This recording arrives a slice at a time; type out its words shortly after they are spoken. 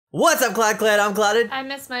What's up, Cloud? I'm Clouded. I'm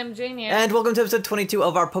MissMimeJr. And welcome to episode 22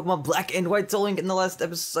 of our Pokemon Black and White Soul Link. In the last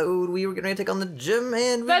episode, we were gonna take on the gym,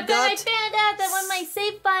 and then I found out that when my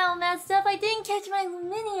save file messed up, I didn't catch my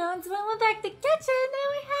Luminion, so I went back to catch it, and now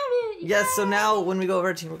I have it! Yes, so now when we go over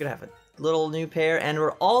our team, we're gonna have a little new pair, and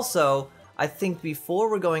we're also, I think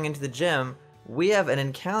before we're going into the gym, we have an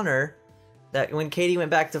encounter that when Katie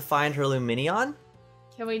went back to find her Luminion.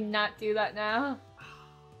 Can we not do that now?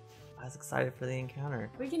 I was excited for the encounter.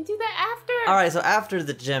 We can do that after! Alright, so after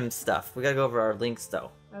the gym stuff, we gotta go over our links though.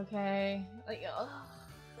 Okay. Like, ugh.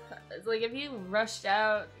 It's like if you rushed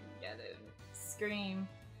out, you gotta scream.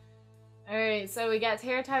 Alright, so we got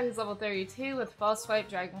Terratide, who's level 32 with False Swipe,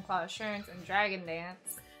 Dragon Claw Assurance, and Dragon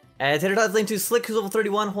Dance. And Terratide's linked to Slick, who's level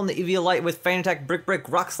 31, holding the EV Light with Feint Attack, Brick Break,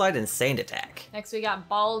 Rock Slide, and Sand Attack. Next we got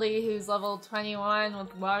Baldy, who's level 21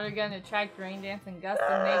 with Water Gun, Attract, Rain Dance, and Gust,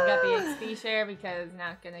 and they've got the XP share because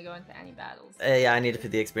not gonna go into any battles. Yeah, I need to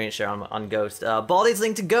put the experience share on Ghost. Baldy's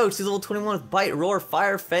linked to Ghost, who's level 21 with Bite, Roar,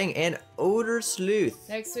 Fire, Fang, and Odor Sleuth.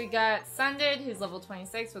 Next we got Sundered, who's level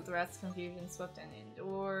 26 with Rest, Confusion, Swift, and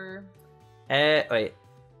Endure. Wait.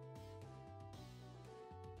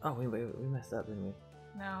 Oh, wait, we messed up, didn't we?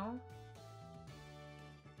 No.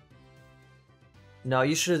 No,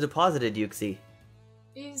 you should have deposited Yuxi.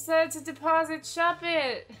 You said to deposit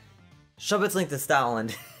Shuppet! Shuppet's linked to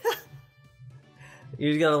Stoutland.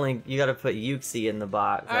 You gotta put Yuxi in the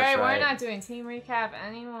box. Alright, we're not doing team recap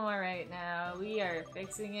anymore right now. We are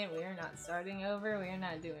fixing it. We are not starting over. We are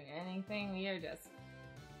not doing anything. We are just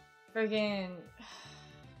freaking...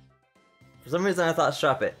 For some reason I thought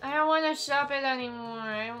Shuppet. I don't want to Shuppet anymore.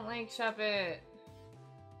 I don't like Shuppet.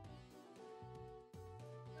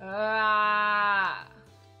 Ah!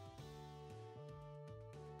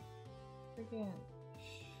 Freaking...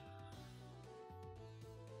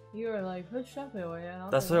 You were like, put Shuppet away.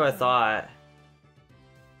 That's what I thought.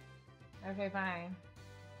 Okay, fine.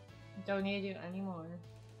 Don't need you anymore.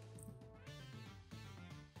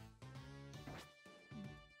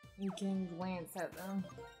 You can glance at them.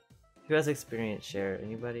 Who has experience share?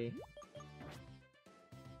 Anybody?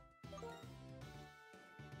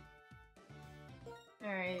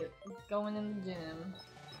 Alright, going in the gym.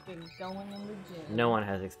 Going in the gym. No one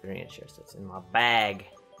has experience share, so it's in my bag.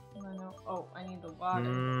 No. Oh, I need the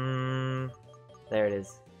water. There it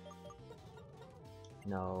is.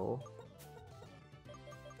 No.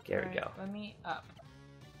 There we go. Let me up.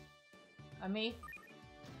 Let me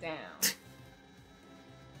down.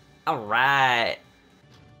 Alright.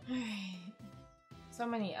 So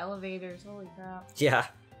many elevators, holy crap. Yeah.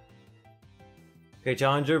 Okay,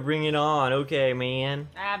 Challenger, bring it on. Okay, man.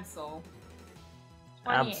 Absol.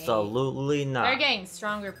 28. Absolutely not. They're getting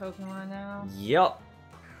stronger Pokemon now. Yup.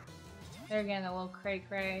 They're getting a little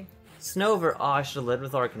cray-cray. Snover. Oh, I should have led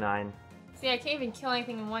with Arcanine. See, I can't even kill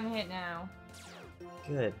anything in one hit now.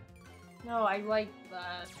 Good. No, I like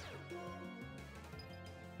that.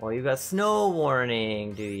 Well, you got Snow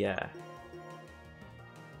Warning, do ya?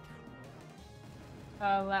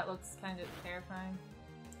 Oh, that looks kind of terrifying.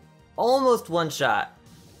 Almost one shot.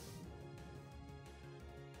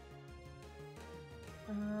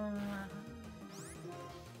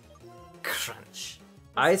 Crunch.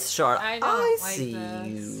 Ice Shard. I see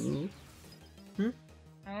you. I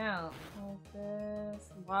don't like this.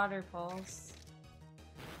 Water Pulse.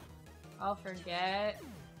 I'll forget.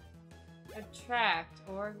 Attract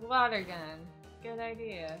or Water Gun. Good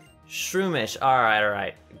idea. Shroomish.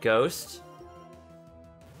 Alright. Ghost.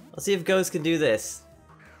 Let's see if Ghost can do this.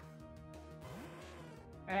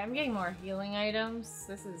 Alright, I'm getting more healing items.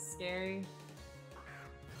 This is scary.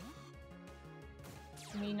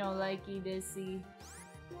 Me no likey thisy.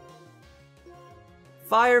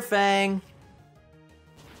 Fire Fang.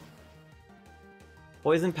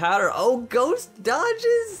 Poison Powder. Oh, Ghost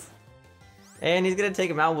dodges! And he's gonna take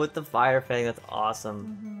him out with the Fire Fang. That's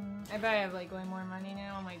awesome. I bet I have like way more money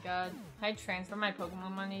now. Oh my god. I transfer my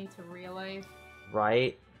Pokemon money to real life.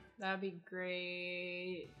 Right? That'd be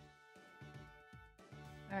great.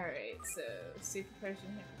 Alright, so Super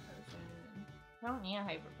Potion, Hyper Potion. I don't need a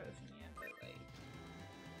Hyper Potion yet, but like...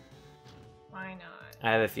 Why not?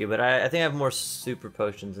 I have a few, but I think I have more Super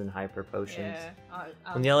Potions than Hyper Potions. Yeah.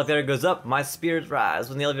 When the elevator goes up, my spirits rise.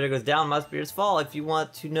 When the elevator goes down, my spirits fall. If you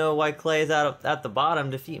want to know why Clay is at the bottom,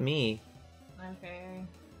 defeat me. Okay.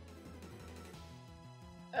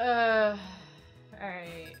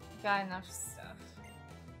 Alright. Got enough stuff.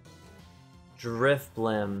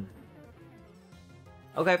 Driftveil.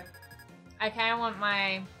 Okay. I kinda want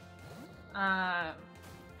my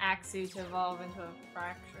Axew to evolve into a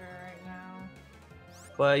Fracture right now.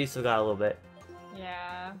 Well, you still got a little bit.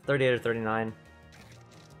 Yeah. 38 or 39.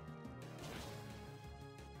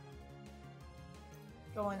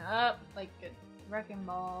 Going up like a wrecking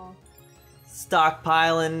ball.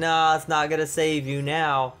 Stockpiling, nah, it's not gonna save you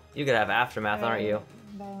now. You're gonna have aftermath, aren't you?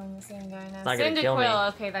 Battling the same guy now. It's not gonna kill me.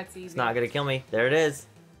 Okay, that's easy. It's not gonna kill me. There it is.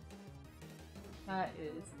 That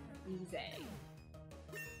is easy.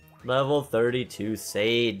 Level 32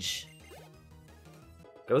 Sage.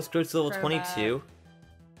 Ghost Groot's level Crobat. 22.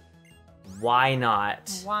 Why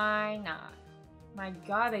not? Why not? My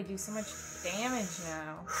god, they do so much damage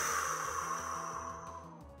now.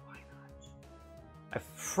 Why not? I'm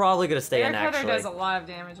probably gonna stay in, Air Cutter actually. does a lot of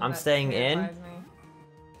damage. I'm that staying in. terrifies me.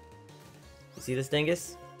 You see this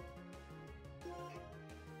dingus?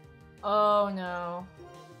 Oh no.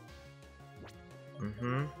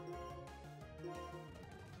 Mm-hmm.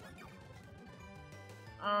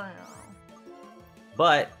 Oh no.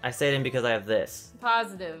 But I stayed in because I have this.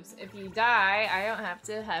 Positives. If you die, I don't have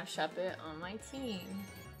to have Shuppet on my team.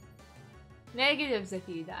 Negatives if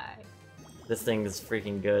you die. This thing is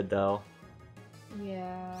freaking good, though.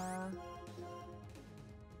 Yeah.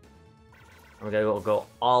 I'm gonna go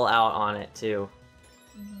all out on it, too.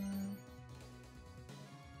 Mhm.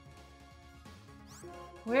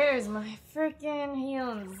 Where's my freaking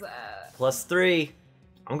heals at? +3.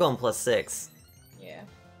 I'm going +6. Yeah.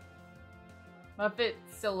 Muppet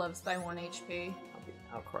still lives by 1 HP.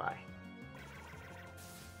 I'll cry.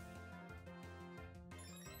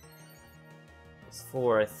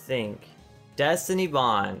 +4, I think. Destiny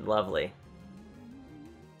Bond. Lovely.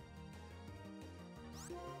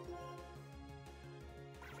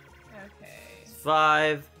 Okay.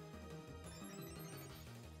 5.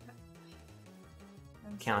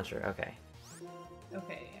 I'm Counter, okay.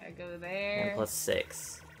 Okay, I go there. And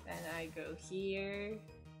 +6. Then I go here.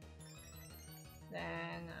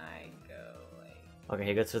 Then I go like... Okay,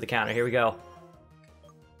 he goes for the counter. Here we go.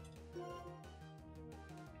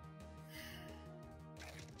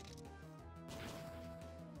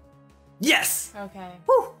 Yes! Okay.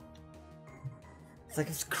 Woo! It's like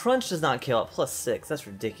if Crunch does not kill at +6. That's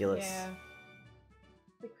ridiculous. Yeah.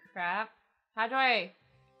 The crap? How do I...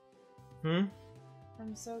 Hmm?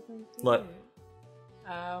 I'm so confused. Look.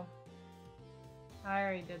 Oh. I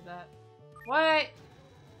already did that. What?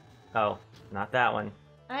 Oh, not that one.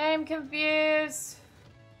 I'm confused.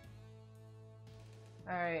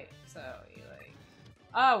 Alright, so you like...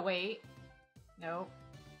 Oh, wait. Nope.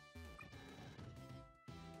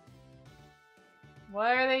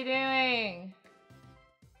 What are they doing?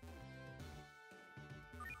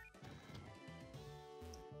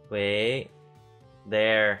 Wait.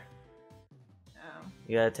 There. Oh.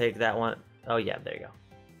 You gotta take that one. Oh, yeah, there you go.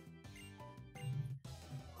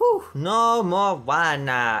 Whew. No more why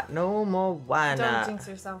not. No more why Don't not. jinx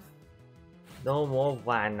yourself. No more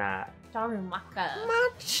why not. Darumaka.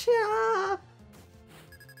 Matcha.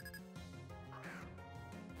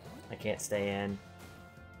 I can't stay in.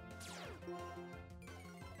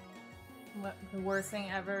 What, the worst thing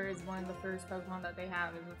ever is one of the first Pokemon that they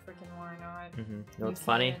have is a freaking Warnot. Mm-hmm. You know what's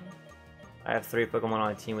funny? I have 3 Pokemon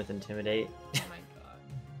on a team with Intimidate. Oh my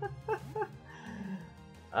god.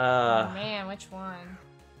 Oh Oh man, which one?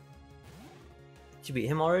 Did you beat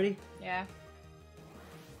him already? Yeah.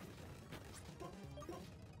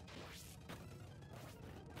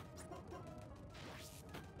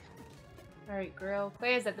 Alright, girl.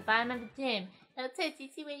 Claire's at the bottom of the gym. I'll test to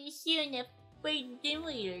see what you shoot in the fighting gym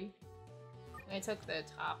leader. I took the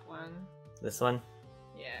top one. This one?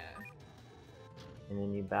 Yeah. And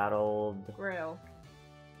then you battled... Grill.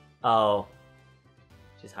 Oh.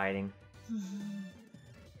 She's hiding.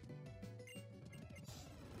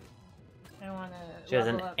 I wanna She has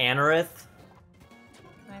an level up. Anorith.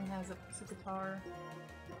 Mine has a guitar.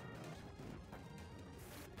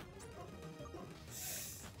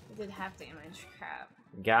 It did half damage. Crap.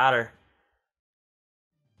 Got her.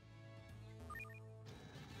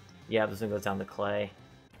 Yeah, this one goes down to Clay.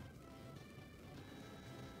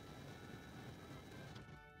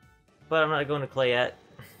 But I'm not going to Clay yet.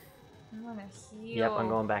 I wanna heal. Yep, I'm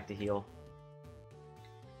going back to heal.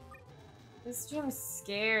 This gym's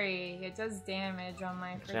scary. It does damage on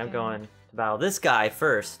my Actually, I'm freaking- going to battle this guy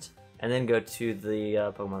first, and then go to the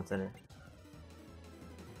Pokemon Center.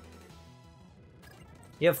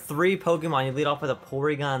 You have 3 Pokemon. You lead off with a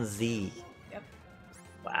Porygon Z. Yep.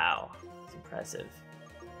 Wow, it's impressive.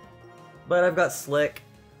 But I've got Slick,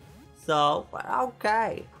 so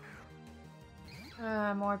okay.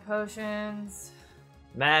 More potions.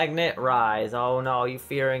 Magnet Rise. Oh no, you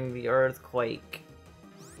fearing the earthquake.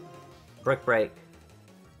 Brick Break.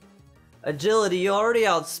 Agility, you already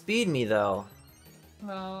outspeed me though.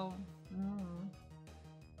 Well,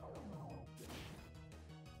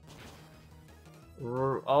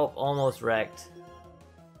 Oh, almost wrecked.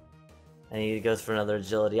 And he goes for another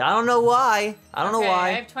agility. I don't know why. I don't know why.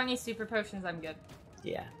 I have 20 super potions. I'm good.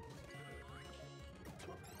 Yeah.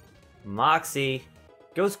 Moxie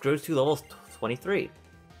grows to level 23.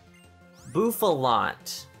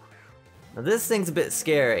 Bouffalant. Now this thing's a bit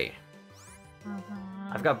scary.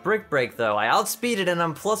 I've got Brick Break though. I outspeeded and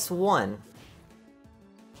I'm +1.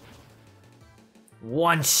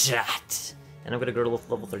 One shot. And I'm gonna go to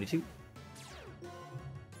level 32.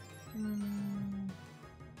 Go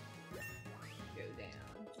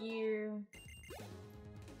down here.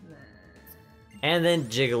 And then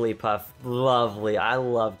Jigglypuff. Lovely. I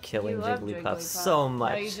love killing Jigglypuff so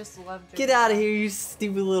much. Oh, you just love Jigglypuff. Get out of here, you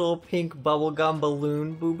stupid little pink bubblegum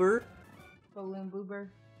balloon boober. Balloon boober.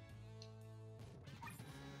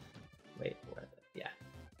 Wait, where? Yeah.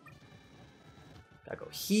 Gotta go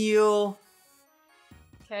heal.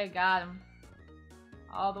 Okay, got him.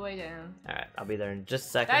 All the way down. Alright, I'll be there in just a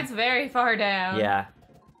second. That's very far down. Yeah.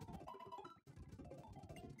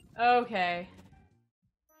 Okay.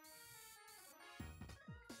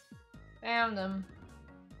 Found him.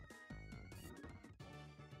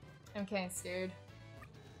 I'm kinda scared.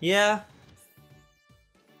 Yeah.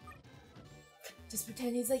 Just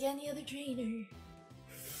pretend he's like any other trainer.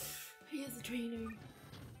 He is a trainer.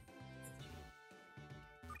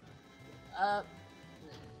 Up.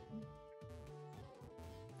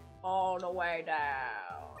 All the way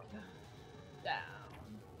down. Down.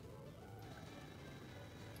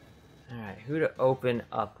 Alright, who to open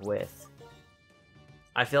up with?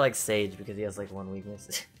 I feel like Sage because he has like one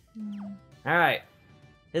weakness. Alright.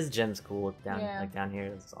 His gym's cool down like down here.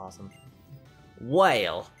 It's awesome.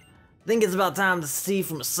 Well, I think it's about time to see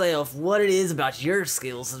for myself what it is about your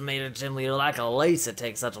skills that made a gym leader like Elisa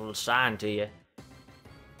take such a shine to you.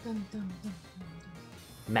 Dun, dun, dun, dun,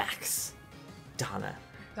 Max. Donna.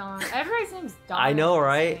 Donna. Everybody's name's Donna. I know,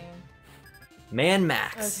 right? Man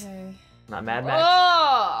Max. Okay. Not Mad Max.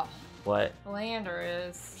 Oh! What?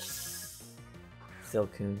 Landorus.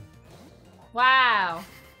 Silcoon. Wow.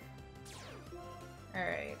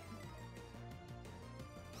 Alright.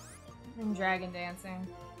 I'm dragon dancing.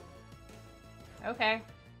 Okay.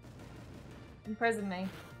 Imprison me.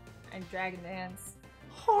 I dragon dance.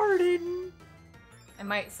 Harden. I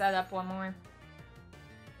might set up one more.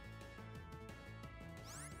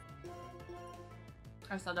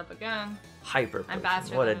 I set up again. Hyper I'm Potion.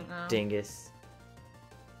 faster What a than them. dingus.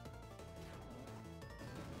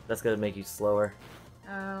 That's gonna make you slower.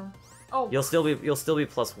 Oh. Oh. You'll still be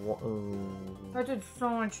 +1. Ooh. I did so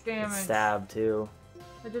much damage. Stab too.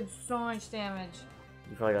 I did so much damage.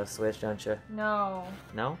 You probably gotta switch, don't you? No.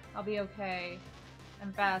 No? I'll be okay.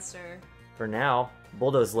 I'm faster. For now,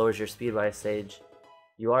 Bulldoze lowers your speed by a stage.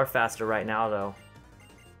 You are faster right now though.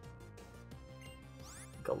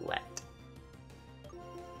 Galette.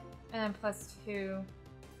 And I'm +2.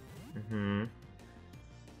 Mm-hmm.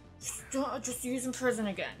 Just use Imprison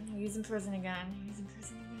again. Use Imprison again. Use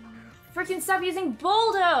Imprison again. Freaking stop using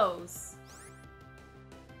Bulldoze!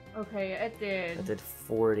 Okay, it did. It did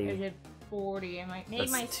 40. It did 40. I might made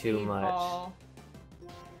That's my too speed much. fall.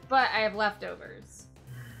 But I have leftovers.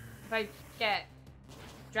 If I get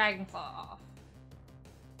Dragon Claw off.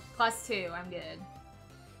 +2, I'm good.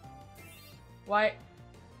 What?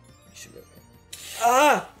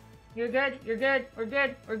 Ah! You're good, you're good, we're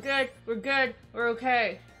good, we're good, we're good, we're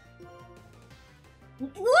okay.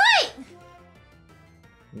 What?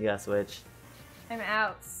 You gotta switch. I'm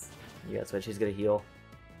out. You gotta switch. He's gonna heal.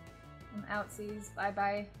 I'm outsies. Bye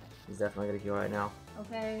bye. He's definitely gonna heal right now.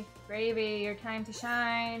 Okay. Gravy, your time to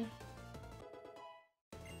shine.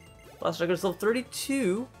 Last Striker is level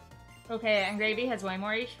 32. Okay, and Gravy has way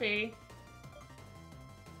more HP.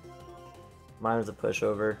 Mine was a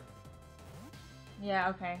pushover. Yeah,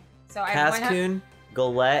 okay. So I have Cascoon,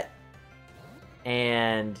 Galette,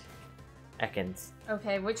 and Ekans.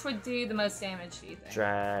 Okay, which would do the most damage, do you think?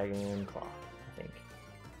 Dragon Claw, I think.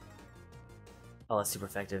 Oh, that's super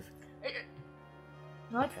effective.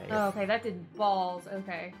 What? Okay, Oh, okay, that did balls.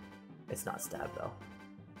 Okay. It's not stab though.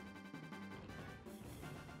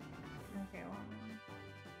 Okay, well.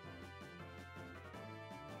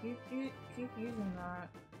 Keep using that.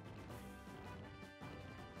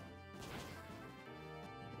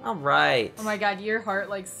 All right. Oh my god, your heart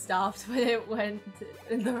like stopped when it went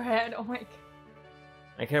in the red. Oh my god.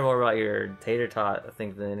 I care more about your tater tot, I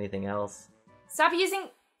think, than anything else. Stop using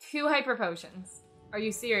 2 hyper potions. Are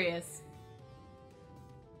you serious?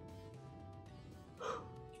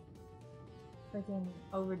 Freaking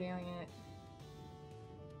overdoing it.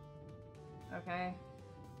 Okay.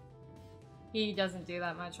 He doesn't do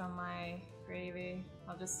that much on my Gravy.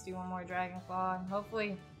 I'll just do one more Dragon Claw and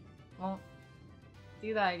hopefully won't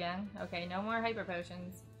do that again. Okay, no more hyper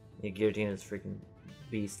potions. Yeah, Giratina freaking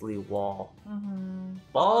beastly wall. Baldy!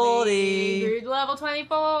 Baldy! Grew to level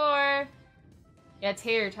 24! Yeah,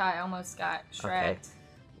 Tater Tot almost got shreked. Okay.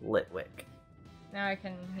 Litwick. Now I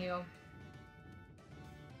can heal.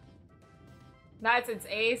 That's its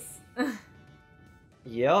ace.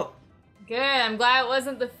 Yep. Good, I'm glad it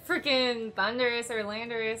wasn't the freaking Thundurus or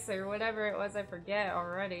Landorus or whatever it was, I forget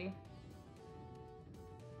already.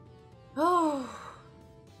 Oh.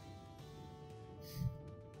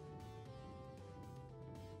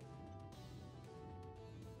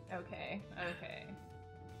 Okay, okay.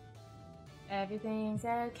 Everything's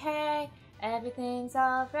okay, everything's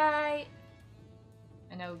alright.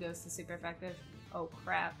 I know Ghost is super effective. Oh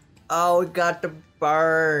crap. Oh, it got the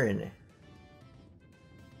burn.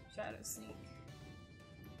 Shadow Sneak.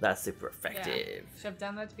 That's super effective. Should have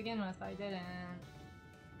done that to begin with, but I didn't.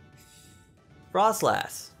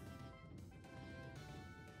 Frostlass.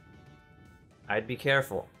 I'd be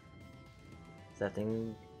careful. That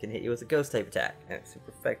thing can hit you with a ghost type attack, and it's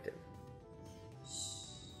super effective.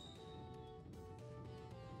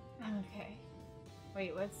 Okay.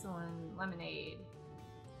 Wait, what's the one? Lemonade.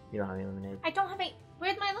 You don't have any lemonade. I don't have any.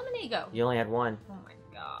 Where'd my lemonade go? You only had one. Oh my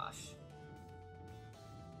gosh.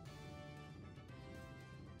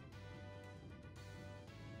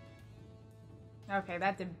 Okay,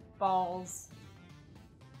 that did balls.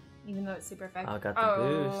 Even though it's super effective. Oh, got the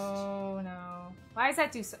boost. Oh no. Why does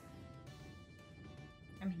that do so?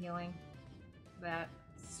 I'm healing. That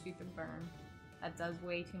stupid burn. That does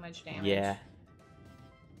way too much damage. Yeah.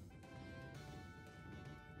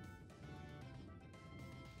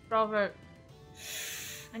 Robert.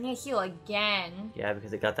 I need to heal again. Yeah,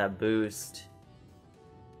 because it got that boost.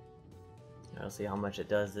 I'll see how much it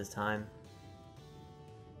does this time.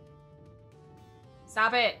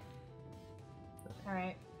 Stop it.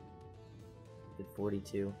 Alright. Did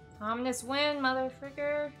 42. Ominous win,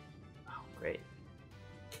 motherfricker. Oh, great.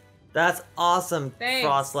 That's awesome, Thanks.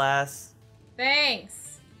 Frostlass.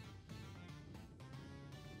 Thanks.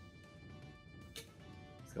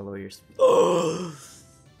 Let's go lower your speed.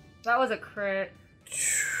 That was a crit.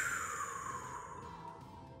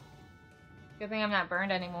 Good thing I'm not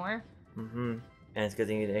burned anymore. Mm-hmm. And it's good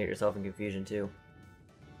thing you didn't hit yourself in confusion, too.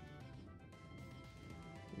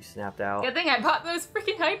 You snapped out. Good thing I bought those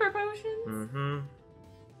freaking hyper potions. Mm-hmm.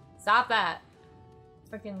 Stop that.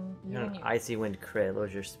 Freaking you and you. Icy Wind crit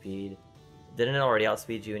lowers your speed. Didn't it already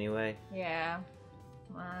outspeed you anyway? Yeah.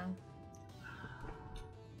 Come on.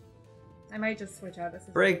 I might just switch out. This is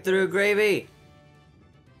Breakthrough Gravy!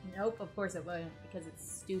 Nope, of course it wouldn't, because it's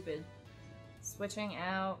stupid. Switching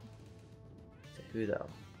out. To who, though?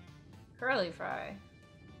 Curly Fry.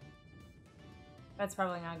 That's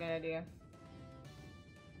probably not a good idea.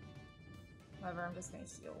 However, I'm just gonna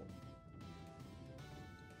heal.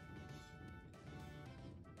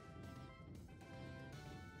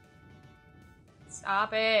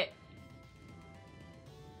 Stop it!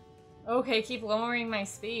 Okay, keep lowering my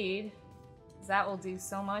speed. 'Cause that will do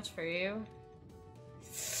so much for you.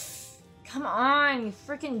 Come on, you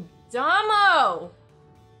freaking dumbo!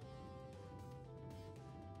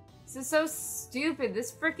 This is so stupid.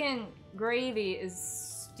 This freaking gravy is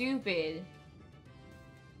stupid.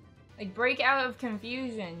 Like, break out of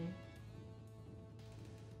confusion.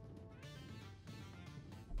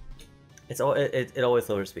 It always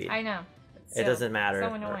lowers speed. I know. It doesn't matter.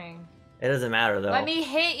 So annoying. It doesn't matter though. Let me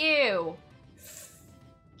hit you!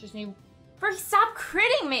 Just need. Stop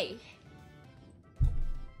critting me!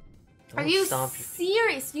 Are you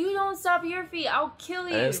serious? You don't stop your feet, I'll kill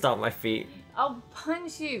you. I didn't stop my feet. I'll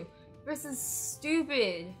punch you. This is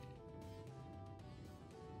stupid.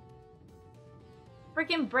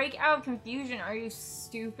 Freaking break out of confusion. Are you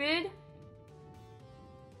stupid?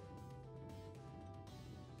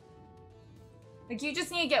 Like, you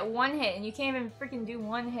just need to get one hit, and you can't even freaking do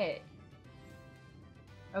one hit.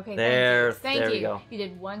 Okay, there, thank you. There we go. You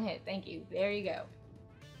did one hit. Thank you. There you go.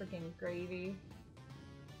 Freaking gravy.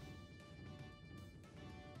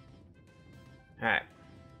 Alright.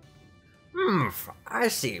 I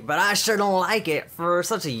see, but I sure don't like it. For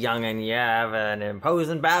such a youngin', you have an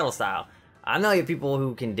imposing battle style. I know you people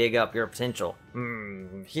who can dig up your potential.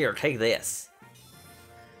 Here, take this.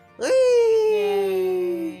 Whee!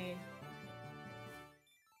 Yay.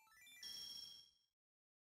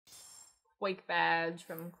 Quake badge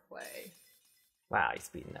from Clay. Wow, he's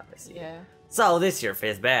speeding up, I see. Yeah. So, this your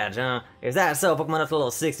fifth badge, huh? If that's so, Pokemon up to level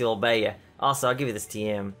 60 will obey you. Also, I'll give you this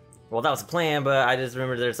TM. Well, that was a plan, but I just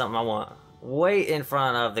remembered there's something I want. Wait in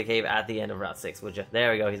front of the cave at the end of Route 6, would you?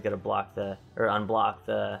 There we go, he's gonna block the, or unblock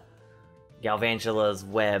the Galvantula's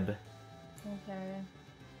web. Okay.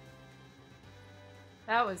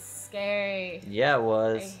 That was scary. Yeah, it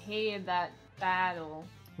was. I hated that battle.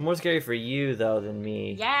 More scary for you, though, than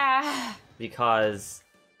me. Yeah! Because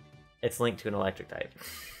it's linked to an electric type.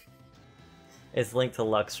 It's linked to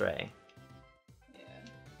Luxray. Yeah.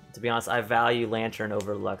 To be honest, I value Lantern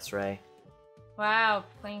over Luxray. Wow,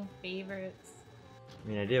 playing favorites. I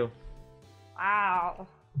mean, I do. Wow.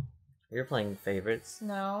 You're playing favorites.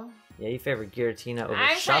 No. Yeah, you favor Giratina over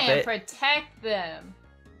I'm trying Shuppet. to protect them.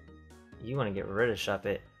 You want to get rid of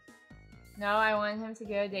Shuppet. No, I want him to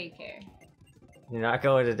go to daycare. You're not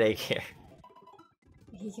going to daycare.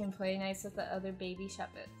 He can play nice with the other baby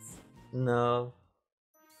Shuppets. No.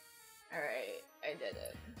 Alright, I did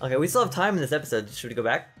it. Okay, we still have time in this episode. Should we go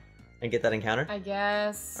back and get that encounter? I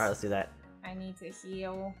guess. Alright, let's do that. I need to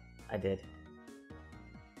heal. I did.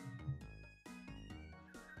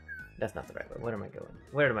 That's not the right way. Where am I going?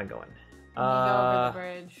 Where am I going? Let me go over the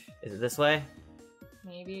bridge. Is it this way?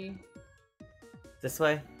 Maybe. This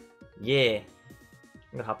way? Yeah.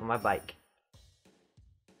 I'm gonna hop on my bike.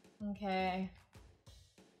 Okay.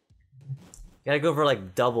 Gotta go for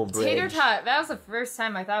like double bridge. Tater tot. That was the first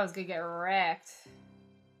time I thought I was gonna get wrecked.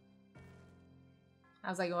 I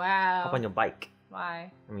was like, wow. Hop on your bike.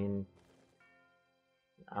 Why? I mean,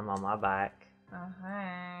 I'm on my bike.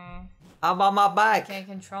 Uh-huh. I'm on my I bike. can't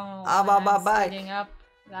control I'm when on my I'm bike. speeding up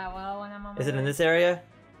that well when I'm on my Is it in bike. this area?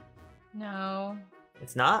 No.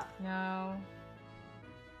 It's not? No.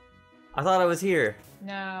 I thought I was here.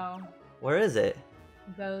 No. Where is it?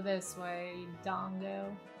 Go this way, you dongo.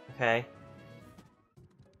 Okay.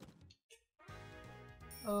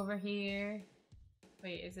 Over here.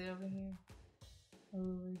 Wait, is it over here?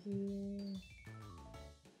 Over here.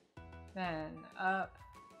 Then up.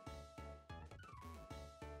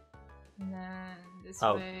 And then this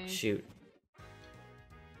way. Oh, shoot.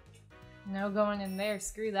 No going in there.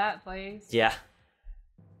 Screw that place. Yeah.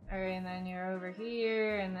 Alright, and then you're over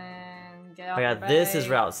here, and then get off Oh yeah, your this is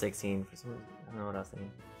bike. Route 16. For some reason, I don't know what I was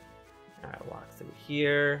thinking. Alright, walk through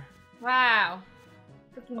here. Wow.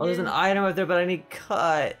 Oh, there's an item up there, but I need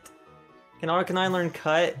cut. Can I learn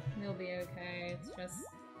cut? You'll be okay. It's just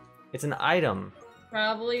It's an item.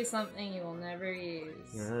 probably something you will never use.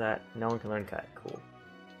 You know that? No one can learn cut. Cool.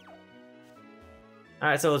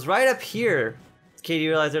 Alright, so it's right up here. Katie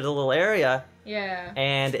realized there's a little area. Yeah.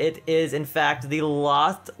 And it is, in fact, the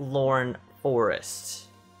Lost Lorn Forest. So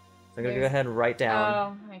I'm gonna go ahead and write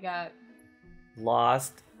down Oh, I got.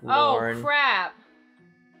 Lost Oh, Lorn crap.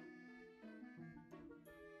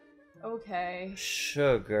 Okay.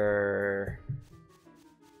 Sugar.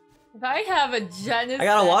 If I have a Genesect. I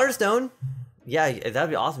got a Water Stone. Yeah, that'd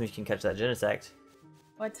be awesome if you can catch that Genesect.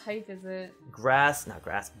 What type is it? Grass, not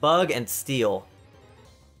grass. Bug and Steel.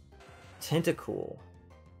 Tentacool.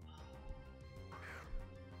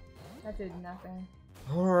 That did nothing.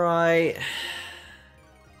 Alright.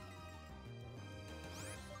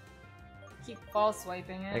 Keep false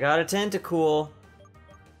swiping it. I got a Tentacool.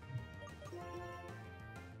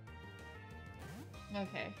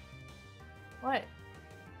 Okay. What?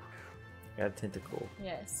 I got a Tentacool.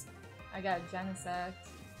 Yes. I got Genesect.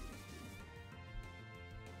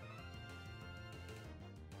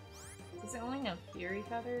 Does it only know Fury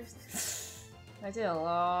Feathers? I did a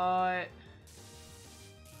lot.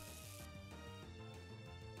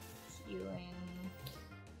 Healing.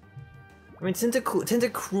 I mean,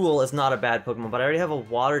 Tentacruel is not a bad Pokemon, but I already have a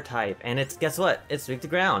water type, and it's, guess what? It's weak to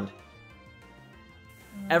ground.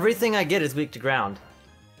 Everything I get is weak to ground.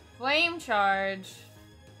 Flame Charge.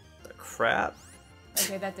 The crap.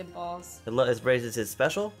 Okay, that did balls. It raises his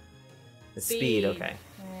special? His speed, okay.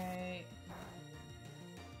 Alright.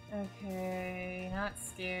 Okay, not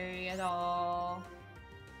scary at all.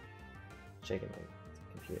 Shaking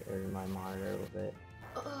my computer, or my monitor a little bit.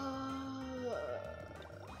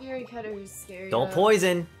 Fury Cutter is scary. Don't though.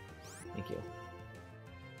 poison! Thank you.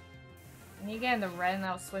 When you get in the red, and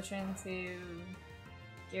I'll switch into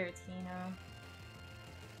Giratina.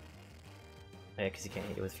 Yeah, because you can't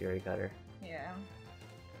hit it with Fury Cutter. Yeah.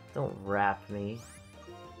 Don't wrap me.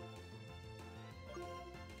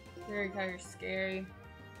 Fury Cutter's scary.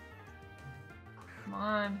 Come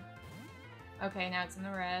on. Okay, now it's in the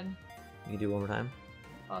red. You can do it one more time?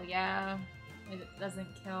 Oh yeah. It doesn't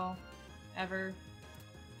kill. Ever.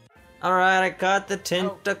 Alright, I got the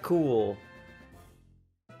Tentacool.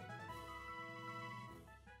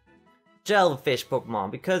 Jellyfish Pokemon.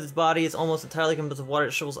 Because its body is almost entirely composed of water,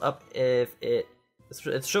 it shrivels up if it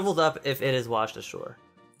shrivels up if it is washed ashore.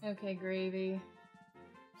 Okay, Gravy.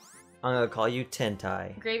 I'm gonna call you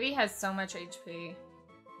Tentai. Gravy has so much HP.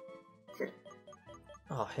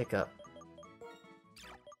 Oh, hiccup.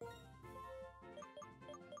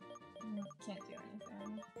 Can't do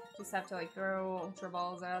anything. Just have to like throw Ultra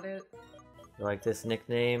Balls at it. You like this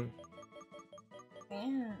nickname?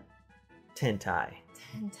 Yeah. Tentai.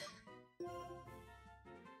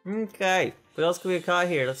 Okay, what else could we have caught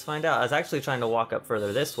here? Let's find out. I was actually trying to walk up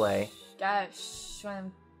further this way. Gosh, when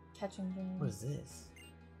I'm catching things. What is this?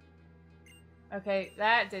 Okay,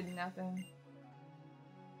 that did nothing.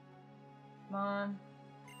 Come on.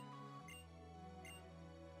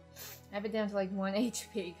 I have it down to like 1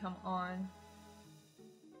 HP, come on.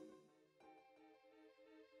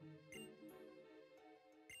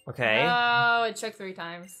 Okay. Oh, it shook 3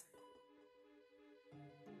 times.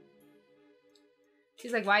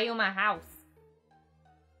 She's like, why are you in my house?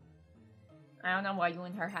 I don't know why you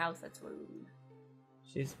in her house, that's rude.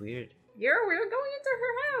 She's weird. We're going into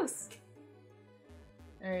her house!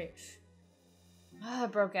 Alright. Ah,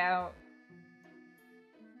 it broke out.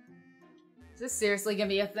 Is this seriously gonna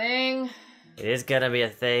be a thing? It is gonna be a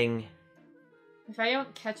thing. If I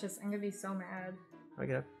don't catch this, I'm gonna be so mad. I'll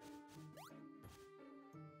get up.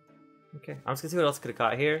 Okay, I'm just gonna see what else could have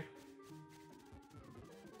caught here.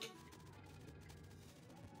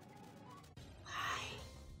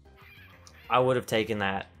 I would have taken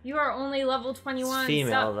that. You are only level 21. It's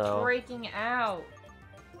female, Stop though. breaking out.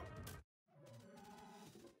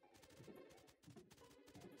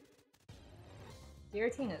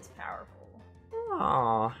 Giratina is powerful.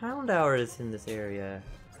 Aw, Houndour is in this area.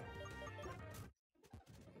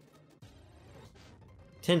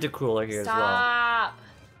 Tentacruel are here as well. Stop!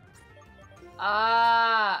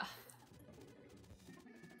 Ah!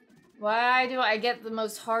 Why do I get the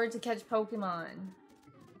most hard to catch Pokemon?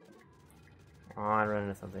 Oh, I ran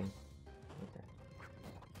into something. Okay.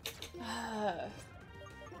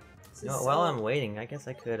 No, while I'm waiting, I guess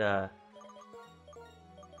I could,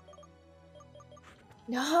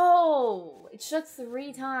 No! It shook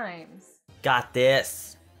 3 times. Got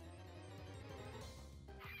this!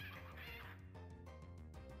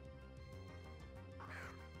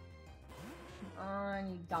 Come on,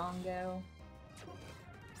 you dongo.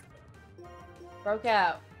 Broke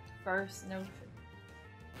out. First, no.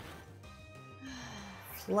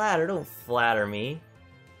 Flatter, don't flatter me.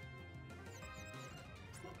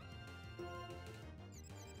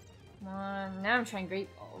 Come on, now I'm trying Great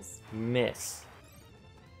Balls. Miss.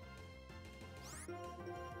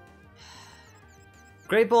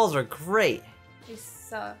 Great Balls are great! They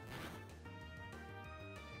suck.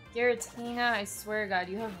 Giratina, I swear to God,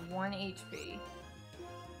 you have 1 HP.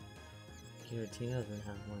 Giratina doesn't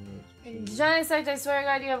have 1 HP. Genesect, I swear to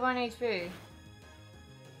God, you have 1 HP.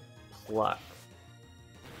 Pluck.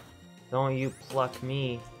 Don't you pluck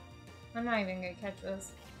me. I'm not even gonna catch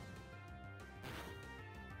this.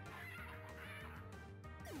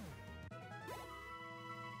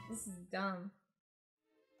 This is dumb.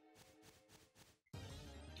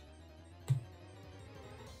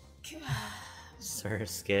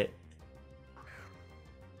 Surskit.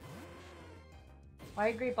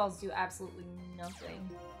 Why do Great Balls do absolutely nothing?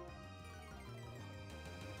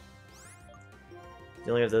 You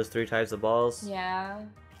only have those 3 types of balls? Yeah.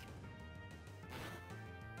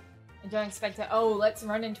 I don't expect to. Oh, let's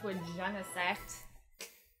run into a Genesect.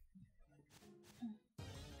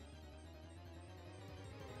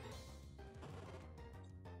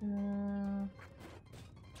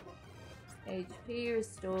 HP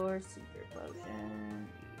restore, super potion.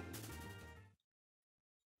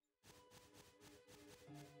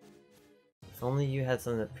 If only you had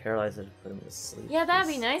something that paralyzed it to put him to sleep. Yeah,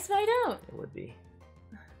 that'd be nice, but I don't. It would be.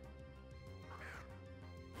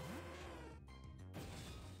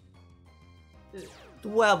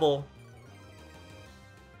 Dwebble.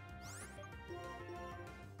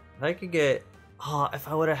 If I could get... Oh, if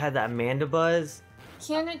I would have had that Mandibuzz.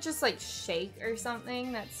 Can't it just like shake or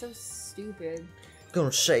something? That's so stupid.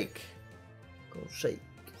 Gonna shake. Gonna shake.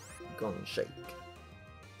 Gonna shake.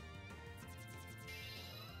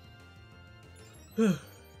 I'm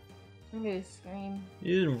gonna scream.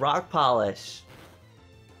 Using rock polish.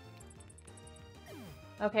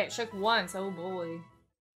 Okay, it shook once. Oh boy.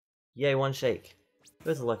 Yay, 1 shake. It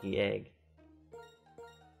was a lucky egg.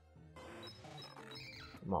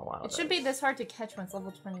 I'm all wild. It should be this hard to catch when it's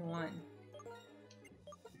level 21.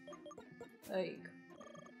 Like...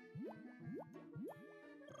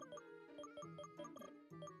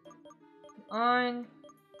 on.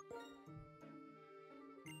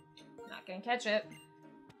 Not gonna catch it.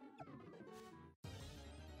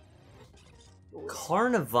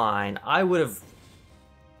 Carnivine. I would have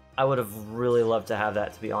really loved to have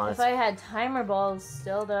that, to be honest. If I had timer balls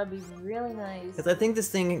still, that'd be really nice. Because I think this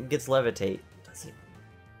thing gets levitate. Does it?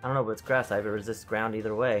 I don't know, but it's grass type. It resists ground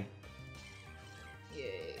either way.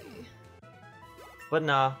 Yay. But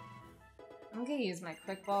nah. I'm gonna use my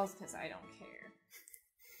quick balls because I don't care.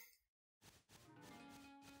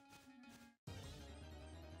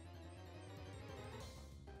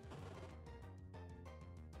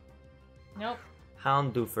 Nope.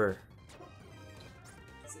 Houndoofer.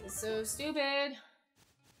 This is so stupid.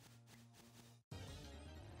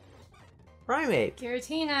 Primate.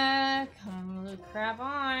 Giratina, come the crap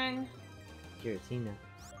on. Giratina.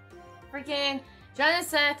 Freaking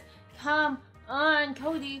Genesect, come on,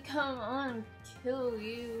 Cody, come on, kill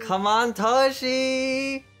you. Come on,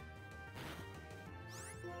 Toshi!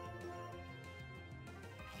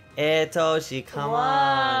 Toshi, come on.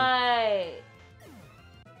 Why?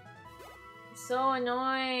 So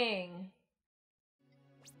annoying.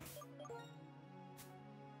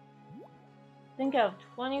 Think of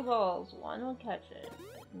 20 balls, one will catch it.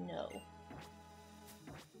 No.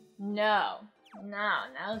 No.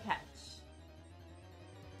 No catch.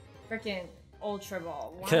 Freaking Ultra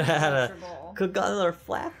Ball. One Ultra Ball. Could got another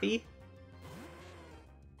Flappy.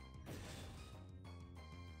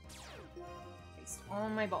 Waste all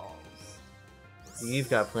my balls. You've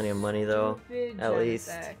got plenty of money though. At least.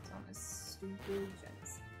 On a stupid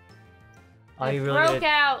Genesect. Are you really broke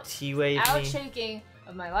out. T-wave Out me? shaking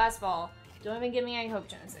of my last ball. Don't even give me any hope,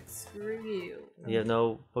 Genesect. Screw you. You have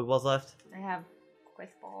no Pokeballs left? I have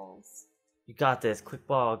quick balls. You got this. Quick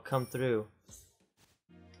ball, come through.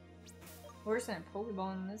 Worse than a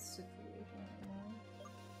Pokeball in this situation.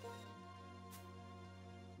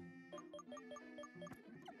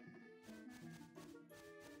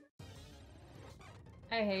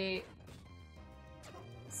 I hate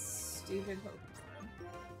stupid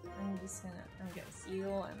Pokemon. I'm gonna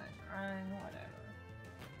heal and then run, whatever.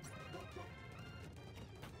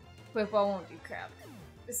 Quick Ball won't do crap.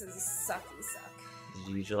 This is a sucky suck. Did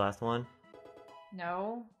you use your last one?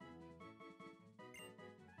 No.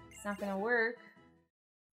 It's not gonna work.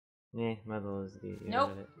 Yeah, might as well just get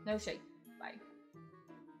Nope. No shake. Bye.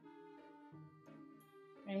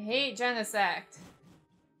 I hate Genesect.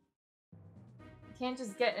 You can't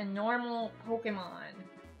just get a normal Pokemon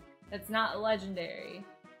that's not legendary.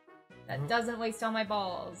 That doesn't waste all my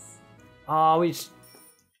balls. Oh, gosh,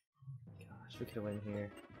 we could have went here.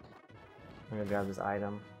 I'm gonna grab this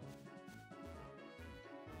item.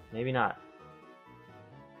 Maybe not.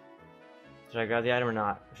 Should I grab the item or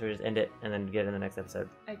not? Or should we just end it and then get it in the next episode?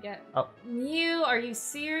 I get. Oh. Mew, are you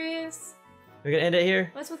serious? We're gonna end it here?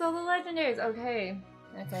 What's with all the legendaries? Okay.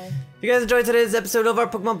 Okay. If you guys enjoyed today's episode of our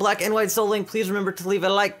Pokemon Black and White Soul Link, please remember to leave a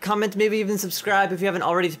like, comment, maybe even subscribe if you haven't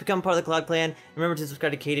already to become part of the Cloud Clan. Remember to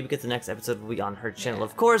subscribe to Katie because the next episode will be on her channel.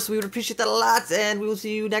 Of course, we would appreciate that a lot, and we will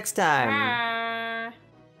see you next time. Bye.